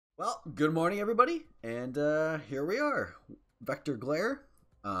Well, good morning, everybody, and here we are, Vector Glare.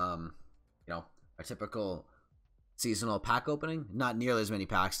 Our typical seasonal pack opening. Not nearly as many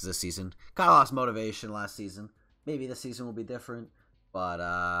packs as this season. Kind of lost motivation last season. Maybe this season will be different, but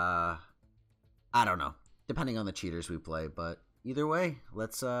I don't know. Depending on the cheaters we play, but either way,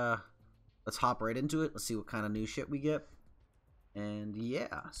 let's hop right into it. Let's see what kind of new shit we get. And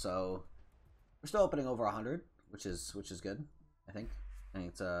yeah, so we're still opening over 100, which is good. I think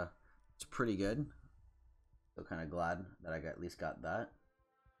it's pretty good. So kind of glad that I at least got that.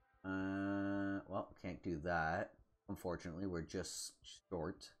 Well, can't do that. Unfortunately, we're just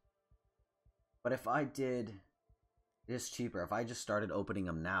short. But if I did this cheaper, if I just started opening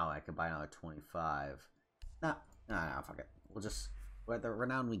them now, I could buy another 25. Nah, fuck it. We'll just the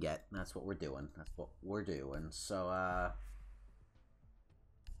renown we get. That's what we're doing. So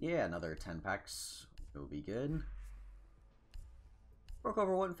yeah, another 10 packs will be good. Broke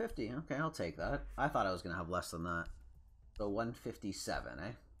over 150. Okay, I'll take that. I thought I was gonna have less than that. So 157,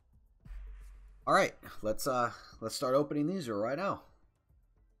 eh? All right, let's start opening these right now.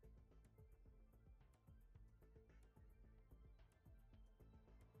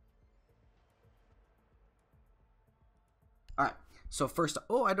 All right. So first,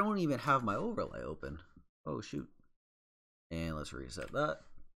 oh, I don't even have my overlay open. Oh shoot. And let's reset that.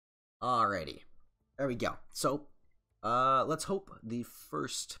 Alrighty, there we go. So, let's hope the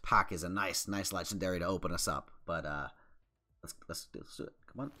first pack is a nice legendary to open us up. But let's do it.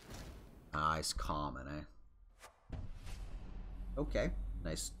 Come on. Nice common, eh? Okay,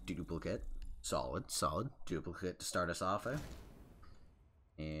 nice duplicate. Solid duplicate to start us off, eh?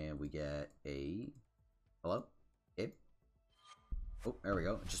 And we get a hello, Abe. Oh, there we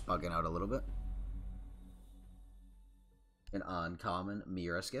go. Just bugging out a little bit. An uncommon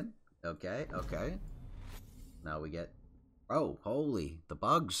Mira skin. Okay. Now we get... Oh, holy. The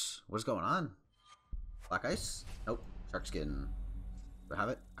bugs. What is going on? Black ice? Nope. Shark skin. Do I have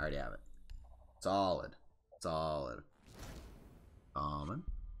it? I already have it. Solid. Common.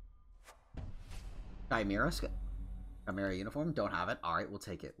 Chimera skin. Chimera uniform. Don't have it. Alright, we'll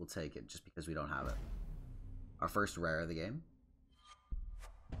take it. Just because we don't have it. Our first rare of the game.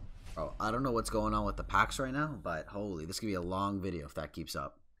 Oh, I don't know what's going on with the packs right now, but holy, this could be a long video if that keeps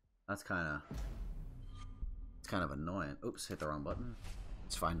up. That's kind of annoying. Oops, hit the wrong button.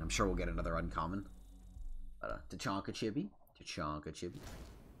 It's fine. I'm sure we'll get another uncommon. Tachanka Chibi.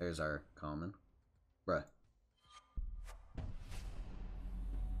 There's our common. Bruh.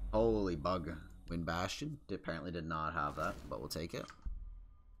 Holy bug. Wind Bastion. Apparently did not have that, but we'll take it.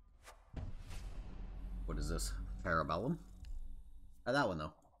 What is this? Parabellum. That one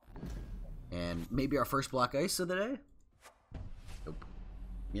though. And maybe our first black ice of the day? Nope.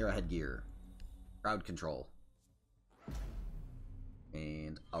 Mira headgear. Crowd control.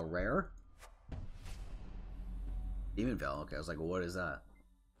 And a rare? Demon Veil. Okay, I was like, what is that?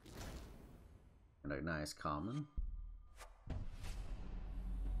 And a nice common.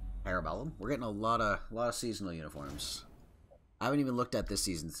 Parabellum. We're getting a lot of seasonal uniforms. I haven't even looked at this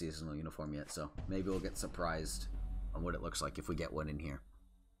season's seasonal uniform yet, so maybe we'll get surprised on what it looks like if we get one in here.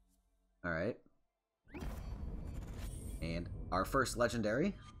 Alright. And our first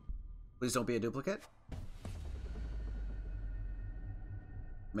legendary. Please don't be a duplicate. I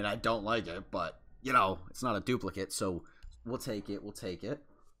mean, I don't like it, but, you know, it's not a duplicate, so we'll take it.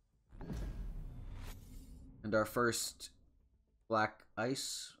 And our first black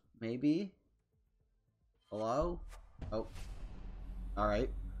ice, maybe? Hello? Oh. Alright.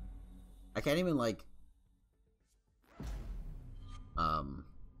 I can't even, like...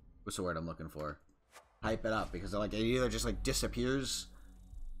 What's the word I'm looking for? Hype it up, because like it either just like disappears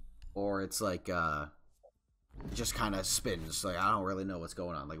or it's like it just kind of spins. Like I don't really know what's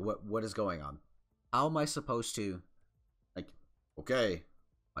going on. Like what is going on? How am I supposed to like okay,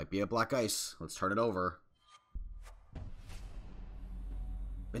 might be a black ice. Let's turn it over.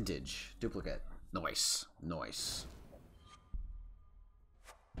 Vintage duplicate. Nice.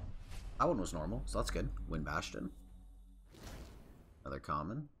 That one was normal, so that's good. Wind Bastion. Another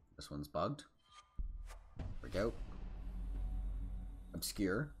common. This one's bugged. There we go.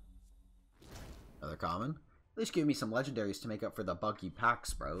 Obscure. Another common. At least give me some legendaries to make up for the buggy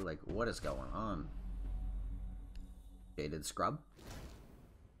packs, bro. Like, what is going on? Jaded Scrub.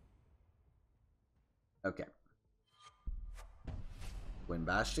 Okay. Wind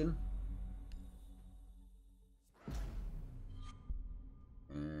Bastion.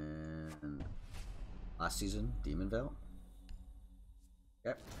 And last season, Demon Veil.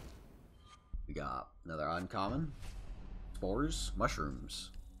 Okay. We got another uncommon. Spores. Mushrooms.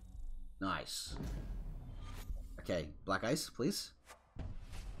 Nice. Okay, black ice, please.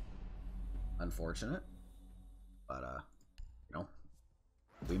 Unfortunate. But, you know,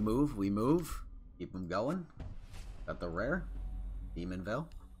 we move. Keep them going. Got the rare. Demon Veil.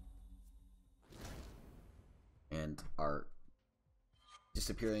 And our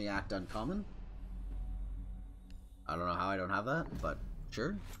Disappearing Act uncommon. I don't know how I don't have that, but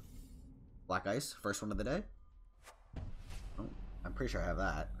sure. Black Ice, first one of the day. Oh, I'm pretty sure I have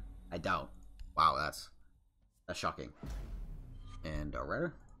that. I doubt. Wow, that's shocking. And a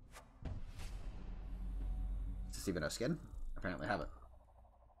rare. Is this even a skin? Apparently have it.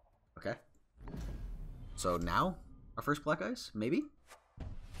 Okay. So now, our first Black Ice? Maybe?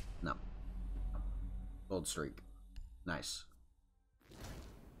 No. Gold streak. Nice.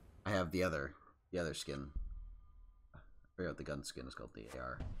 I have the other skin. I forget what the gun skin is called. The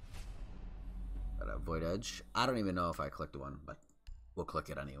AR. Got a Void Edge. I don't even know if I clicked one, but we'll click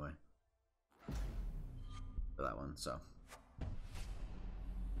it anyway. For that one, so.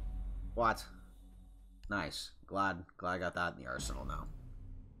 What? Nice. Glad I got that in the arsenal now.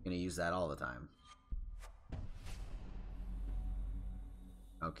 Gonna use that all the time.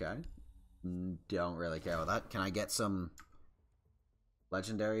 Okay. Don't really care about that. Can I get some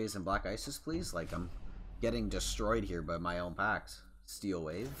legendaries and Black Ices, please? Like, I'm getting destroyed here by my own packs. Steel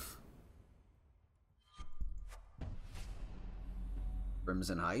Wave.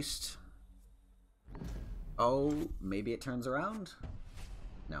 Crimson Heist. Oh, maybe it turns around?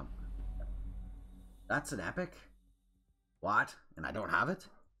 No. That's an epic? What? And I don't have it?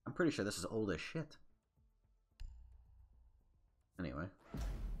 I'm pretty sure this is old as shit. Anyway.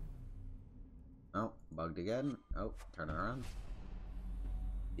 Oh, bugged again. Oh, turn it around.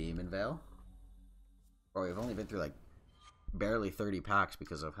 Demon Veil. Bro, we've only been through like barely 30 packs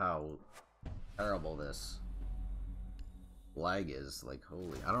because of how terrible this lag is. Like,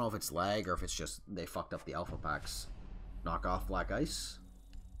 holy. I don't know if it's lag or if it's just they fucked up the alpha packs. Knock off Black Ice.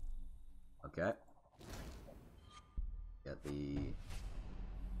 Okay. Get the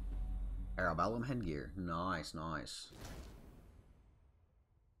Arabellum headgear. Nice, nice.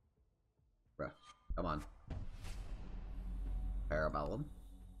 Bruh, come on. Arabellum.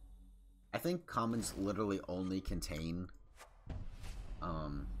 I think commons literally only contain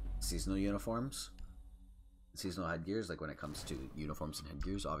seasonal uniforms. Seasonal headgears, like when it comes to uniforms and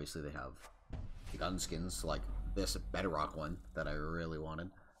headgears, obviously they have the gun skins, like this Bedrock one that I really wanted.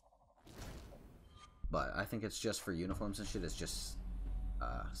 But I think it's just for uniforms and shit, it's just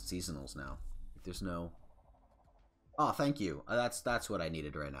seasonals now. There's no... Oh, thank you. That's what I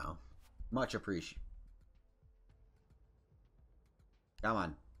needed right now. Much appreciated. Come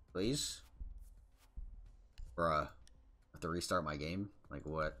on, please. Bruh. I have to restart my game? Like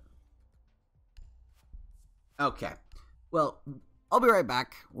what? Okay. Well, I'll be right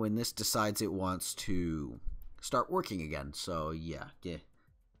back when this decides it wants to start working again. So yeah, give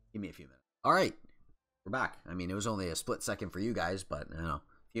me a few minutes. Alright. We're back. I mean, it was only a split second for you guys, but, you know, a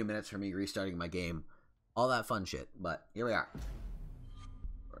few minutes for me restarting my game. All that fun shit. But, here we are.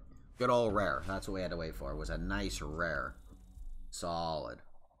 Good old rare. That's what we had to wait for. It was a nice rare. Solid.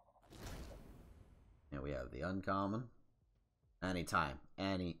 And we have the uncommon. Anytime.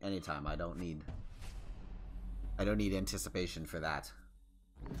 Anytime. I don't need anticipation for that.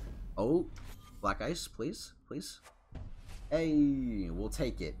 Oh, Black Ice, please. Please. Hey, we'll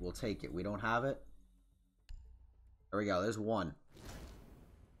take it. We'll take it. We don't have it. There we go. There's one.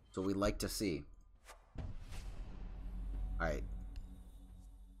 So we'd like to see. Alright.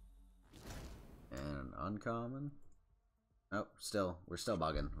 And uncommon. Oh, we're still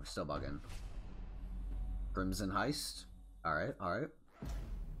bugging. We're still bugging. Crimson Heist. Alright, alright.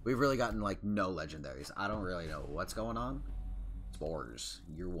 We've really gotten, like, no legendaries. I don't really know what's going on. Spores.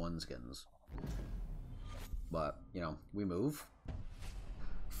 Year 1 skins. But, you know, we move.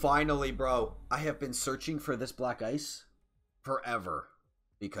 Finally, bro. I have been searching for this Black Ice forever.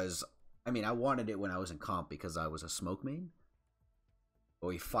 Because, I mean, I wanted it when I was in comp because I was a smoke main. But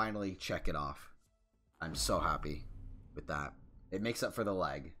we finally check it off. I'm so happy with that. It makes up for the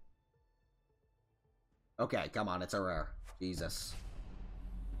lag. Okay, come on. It's a rare. Jesus.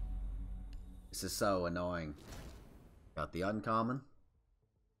 This is so annoying. Got the uncommon.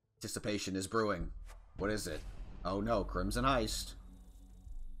 Anticipation is brewing. What is it? Oh no, Crimson Heist.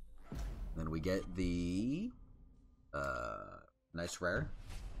 Then we get the nice rare.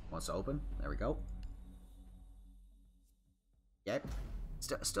 Wants to open. There we go. Yep.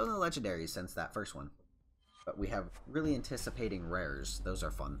 Still no legendaries since that first one. But we have really anticipating rares. Those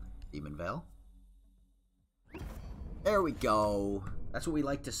are fun. Demon Veil. There we go. That's what we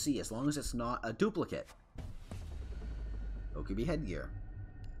like to see, as long as it's not a duplicate. Okubi headgear.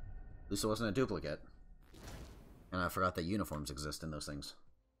 At least it wasn't a duplicate. And I forgot that uniforms exist in those things.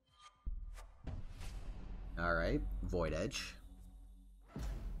 Alright, Void Edge.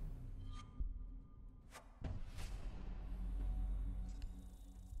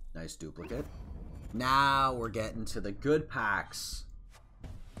 Nice duplicate. Now we're getting to the good packs.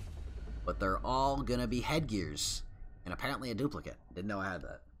 But they're all gonna be headgears. And apparently a duplicate. Didn't know I had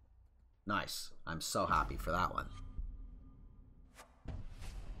that. Nice. I'm so happy for that one.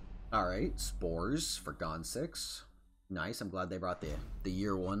 Alright, Spores for Gone 6. Nice, I'm glad they brought the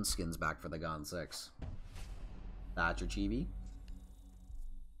year 1 skins back for the Gone 6. Thatcher Chibi.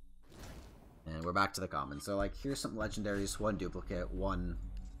 And we're back to the common. So, like, here's some legendaries, 1 duplicate, 1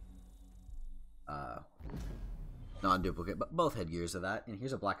 non-duplicate, but both headgears of that. And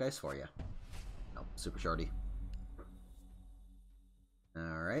here's a Black Ice for you. Oh, super shorty.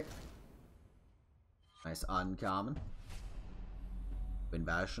 Alright. Nice uncommon. Wind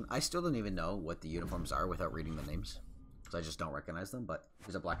Bastion. I still don't even know what the uniforms are without reading the names. Because I just don't recognize them, but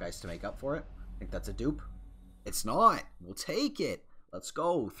here's a Black Ice to make up for it. I think that's a dupe. It's not! We'll take it! Let's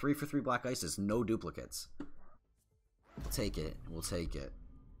go! 3 for 3 Black Ices, no duplicates. We'll take it. We'll take it.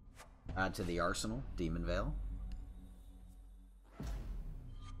 Add to the arsenal, Demon Veil.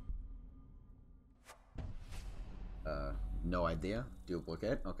 No idea.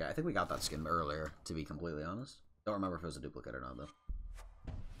 Duplicate. Okay, I think we got that skin earlier, to be completely honest. Don't remember if it was a duplicate or not, though.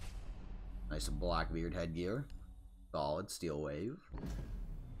 Nice Blackbeard headgear. Solid Steel Wave.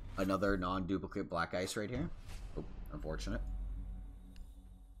 Another non-duplicate Black Ice right here. Oh, unfortunate.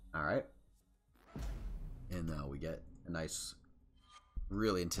 Alright. And now we get a nice,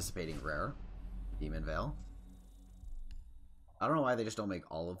 really anticipating rare. Demon Veil. I don't know why they just don't make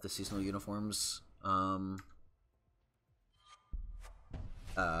all of the seasonal uniforms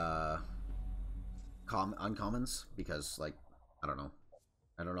uncommons, because, like, I don't know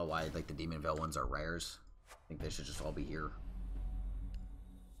why, like, the Demon Veil ones are rares. I think they should just all be here.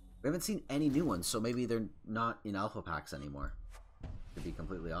 We haven't seen any new ones, so maybe they're not in alpha packs anymore, to be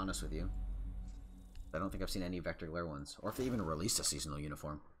completely honest with you. I don't think I've seen any Vector Glare ones, or if they even released a seasonal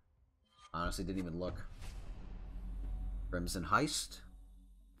uniform. Honestly, didn't even look. Crimson Heist.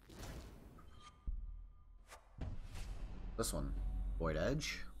 This one. Void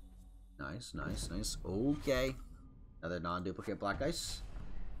Edge. Nice, nice, nice. Okay. Another non-duplicate Black Ice.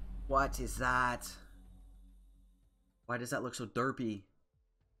 What is that? Why does that look so derpy?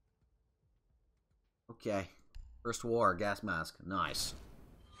 Okay. First War, gas mask. Nice.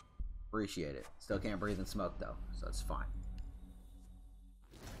 Appreciate it. Still can't breathe in smoke, though, so that's fine.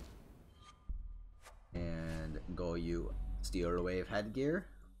 And Goyu Steel Wave headgear.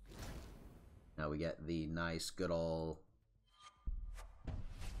 Now we get the nice, good old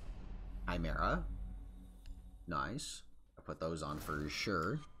Chimera. Nice. I'll put those on for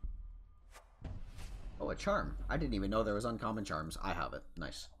sure. Oh, a charm. I didn't even know there was uncommon charms. I have it.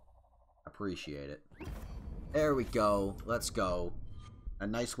 Nice. Appreciate it. There we go. Let's go. A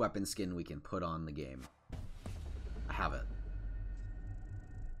nice weapon skin we can put on the game. I have it.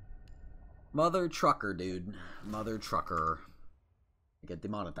 Mother trucker, dude. Mother trucker. I get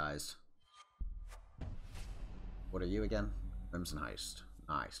demonetized. What are you again? Crimson Heist.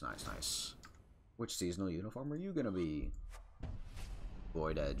 Nice, nice, nice. Which seasonal uniform are you gonna be?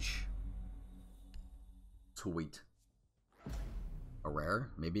 Void Edge. Sweet. A rare?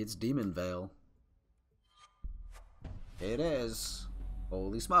 Maybe it's Demon Veil. It is.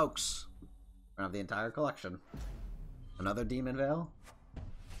 Holy smokes. I have the entire collection. Another Demon Veil?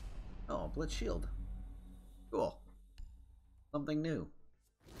 Oh, Blitz Shield. Cool. Something new.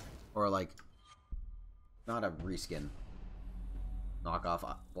 Or like, not a reskin.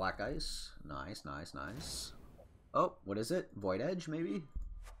 Knockoff Black Ice. Nice, nice, nice. Oh, what is it? Void Edge, maybe?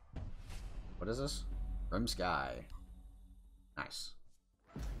 What is this? Grim Sky. Nice.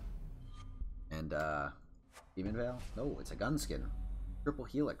 And, Demon Veil? No, it's a gun skin. Triple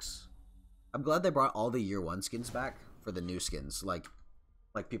Helix. I'm glad they brought all the year 1 skins back for the new skins. Like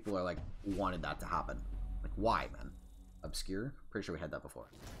people are like, wanted that to happen. Like, why, man? Obscure? Pretty sure we had that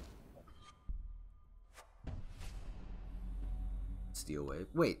before. Steel Wave.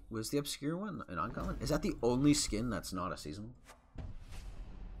 Wait, was the Obscure one an uncommon? Is that the only skin that's not a seasonal?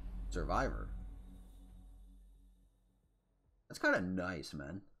 Survivor. That's kind of nice,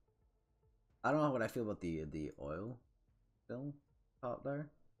 man. I don't know what I feel about the oil film top there,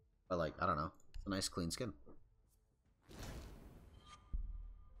 but like, I don't know. It's a nice clean skin.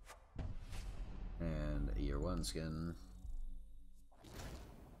 And a year 1 skin.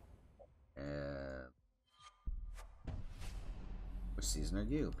 And which season are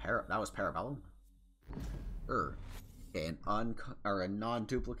you? That was Parabellum. Sure. Okay, a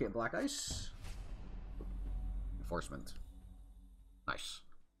non-duplicate Black Ice. Enforcement. Nice.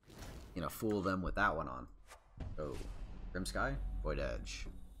 You know, fool them with that one on. Oh, Grim Sky, Void Edge.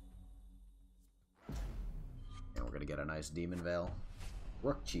 And we're gonna get a nice Demon Veil.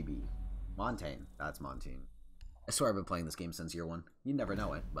 Rook Chibi. Montaigne. That's Montaigne. I swear I've been playing this game since year 1. You never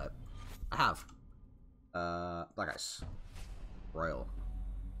know it, but I have. Black Ice. Royal.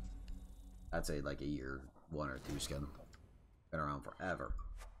 That's like a year 1 or 2 skin. Been around forever.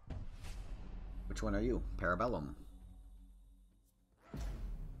 Which one are you? Parabellum.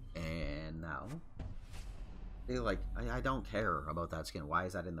 And now, I don't care about that skin. Why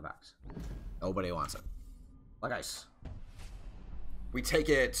is that in the box? Nobody wants it. Black Ice. We take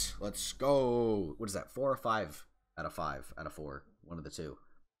it. Let's go. What is that? 4 or 5 out of 5 out of 4. One of the two.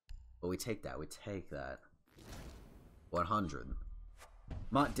 But we take that. We take that. 100. I'm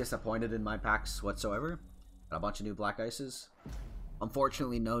not disappointed in my packs whatsoever. Got a bunch of new Black Ices.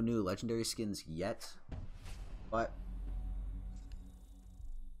 Unfortunately, no new legendary skins yet. But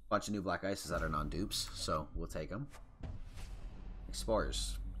bunch of new Black Ices that are non-dupes, so we'll take them.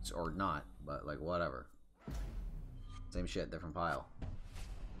 Explorers, or not, but like whatever. Same shit, different pile.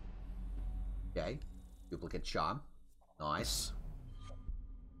 Okay, duplicate Shaw. Nice.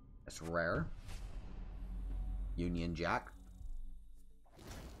 That's rare. Union Jack.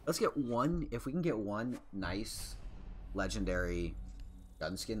 Let's get one, if we can get one nice legendary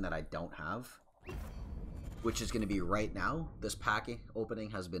gun skin that I don't have, which is going to be right now. This pack opening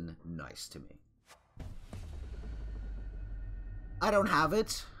has been nice to me. I don't have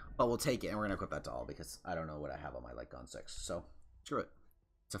it, but we'll take it, and we're going to equip that to all, because I don't know what I have on my like gun 6, so screw it.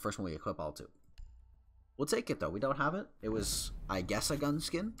 It's the first one we equip all to. We'll take it, though. We don't have it. It was, I guess, a gun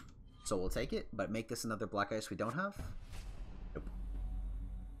skin, so we'll take it, but make this another Black Ice we don't have? Nope.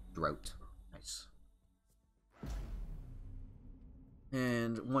 Drought. Nice.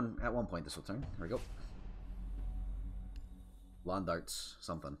 And at one point this will turn. Here we go. Lawn darts,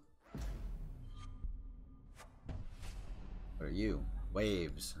 something. What are you?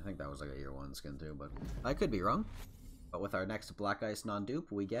 Waves. I think that was like a year 1 skin too, but I could be wrong. But with our next Black Ice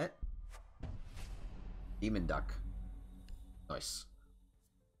non-dupe, we get Demon Duck. Nice.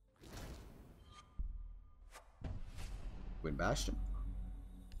 Wind Bastion.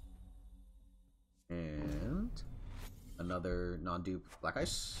 And another non-dupe Black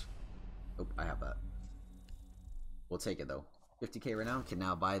Ice. Oh, I have that. We'll take it though. 50k right now. Can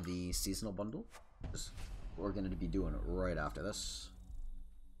now buy the seasonal bundle. Just we're going to be doing it right after this.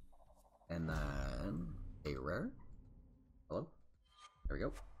 And then a rare. Hello. There we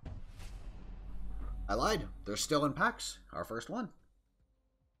go. I lied. They're still in packs. Our first one.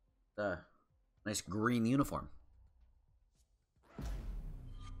 Nice green uniform.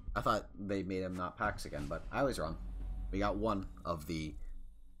 I thought they made them not packs again, but I was wrong. We got one of the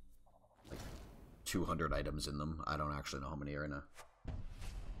like 200 items in them. I don't actually know how many are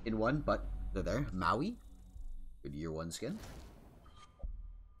in one, but they're there. Maui, good year 1 skin.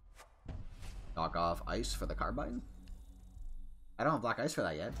 Knock off Ice for the Carbine. I don't have Black Ice for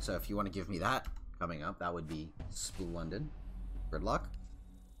that yet, so if you want to give me that coming up, that would be splendid. Gridlock.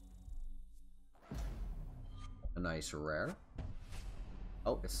 A nice rare.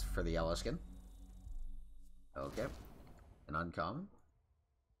 Oh, it's for the yellow skin. Okay. An uncommon.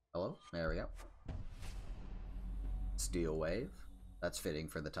 Hello. There we go. Steel Wave. That's fitting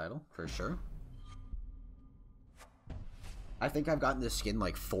for the title, for sure. I think I've gotten this skin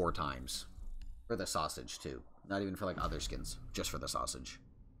like 4 times. For the sausage, too. Not even for like other skins. Just for the sausage.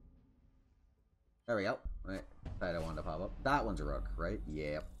 There we go. Right. That I wanted to pop up. That one's a rook, right?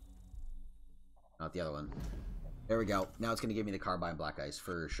 Yep. Not the other one. There we go. Now it's going to give me the Carbine Black Ice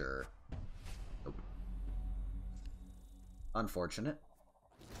for sure. Nope. Unfortunate.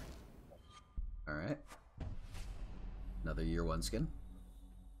 Alright. Another year 1 skin.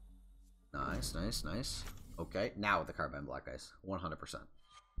 Nice, nice, nice. Okay, now with the Carbine Black Ice. 100%.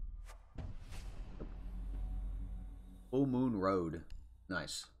 Nope. Full Moon Road.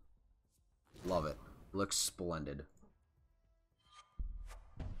 Nice. Love it. Looks splendid.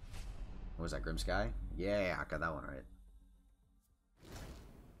 What was that, Grim Sky? Yeah, I got that one right.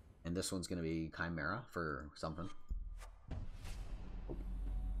 And this one's gonna be Chimera for something. Oh.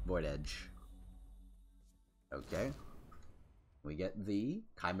 Void Edge. Okay. We get the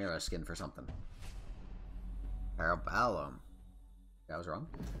Chimera skin for something. Parabellum. That was wrong.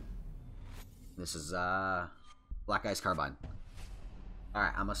 This is Black Ice Carbine.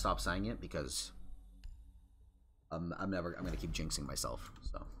 Alright, I'm gonna stop saying it because I'm gonna keep jinxing myself,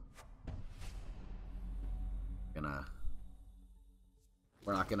 so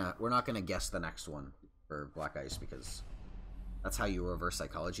we're not gonna guess the next one for Black Ice because that's how you reverse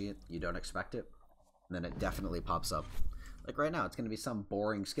psychology it. You don't expect it, and then it definitely pops up. Like right now, it's gonna be some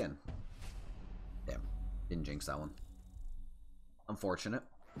boring skin. Damn. Didn't jinx that one. Unfortunate.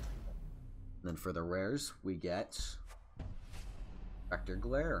 And then for the rares, we get Vector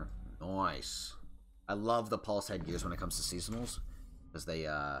Glare. Nice. I love the pulse headgears when it comes to seasonals, because they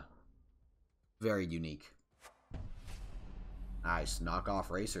very unique. Nice. Knockoff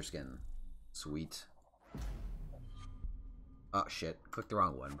Racer Skin. Sweet. Oh shit, clicked the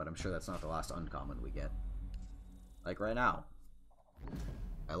wrong one, but I'm sure that's not the last uncommon we get. Like right now.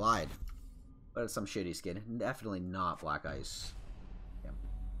 I lied. But it's some shitty skin. Definitely not Black Ice. Yeah.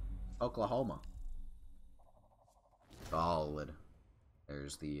 Oklahoma. Solid.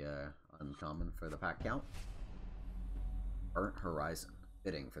 There's the uncommon for the pack count. Burnt Horizon.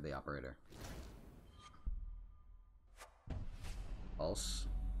 Fitting for the operator. Pulse.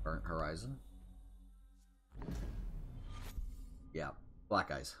 Burnt Horizon. Yeah,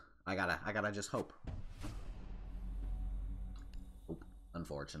 Black Eyes. I gotta just hope. Oop.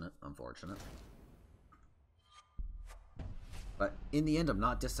 Unfortunate. But in the end, I'm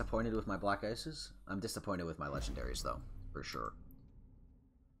not disappointed with my Black Ices. I'm disappointed with my legendaries, though, for sure.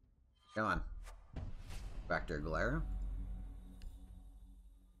 Come on. Vector Glare.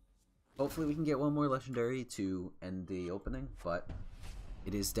 Hopefully we can get one more legendary to end the opening, but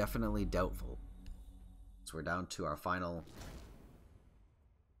it is definitely doubtful. So we're down to our final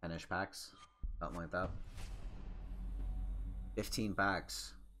 10-ish packs, something like that. 15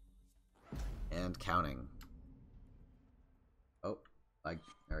 packs. And counting. Oh, like,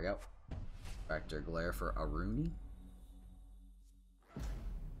 there we go. Vector Glare for Aruni.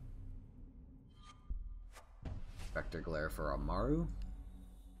 Vector Glare for Amaru.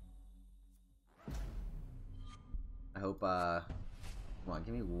 I hope, come on,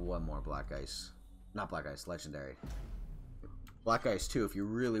 give me one more Black Ice. Not Black Ice, Legendary. Black Ice too, if you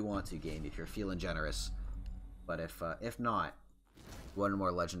really want to, game, if you're feeling generous. But if not, one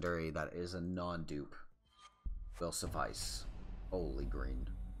more Legendary that is a non-dupe will suffice. Holy green.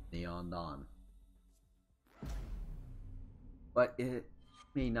 Neon Dawn. But it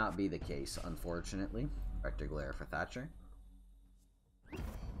may not be the case, unfortunately. Vector Glare for Thatcher.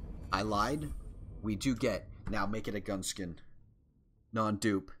 I lied. We do get, now make it a Gunskin.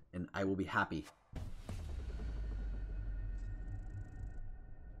 Non-dupe, and I will be happy.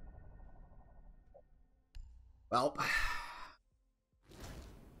 Well,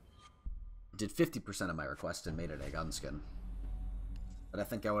 did 50% of my request and made it a Gunskin. But I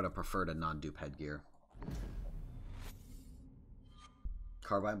think I would have preferred a non-dupe headgear.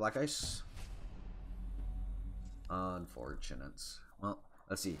 Carbine Black Ice. Unfortunate. Well,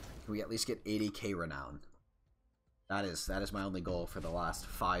 let's see. Can we at least get 80k renown? That is my only goal for the last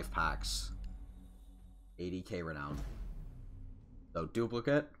 5 packs. 80k renown. So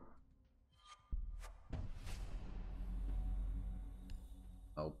duplicate.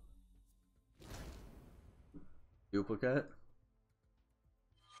 Oh. Duplicate.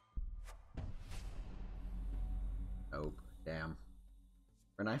 Nope. Damn.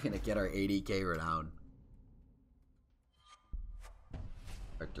 We're not even gonna get our 80k renown.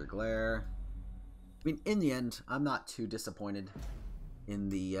 Vector Glare. I mean, in the end, I'm not too disappointed in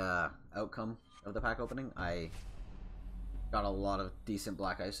the outcome of the pack opening. I got a lot of decent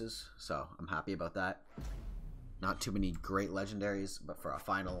Black Ices, so I'm happy about that. Not too many great legendaries, but for a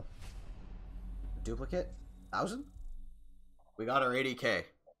final duplicate, 1,000? We got our 80k.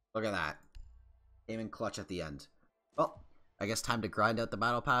 Look at that. Came in clutch at the end. Well, I guess time to grind out the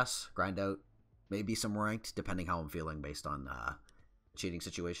battle pass. Grind out maybe some ranked, depending how I'm feeling based on the cheating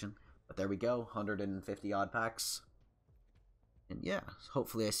situation. But there we go, 150 odd packs. And yeah,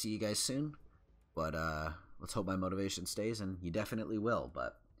 hopefully I see you guys soon. But let's hope my motivation stays, and you definitely will.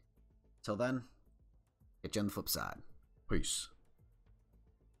 But till then, get you on the flip side. Peace.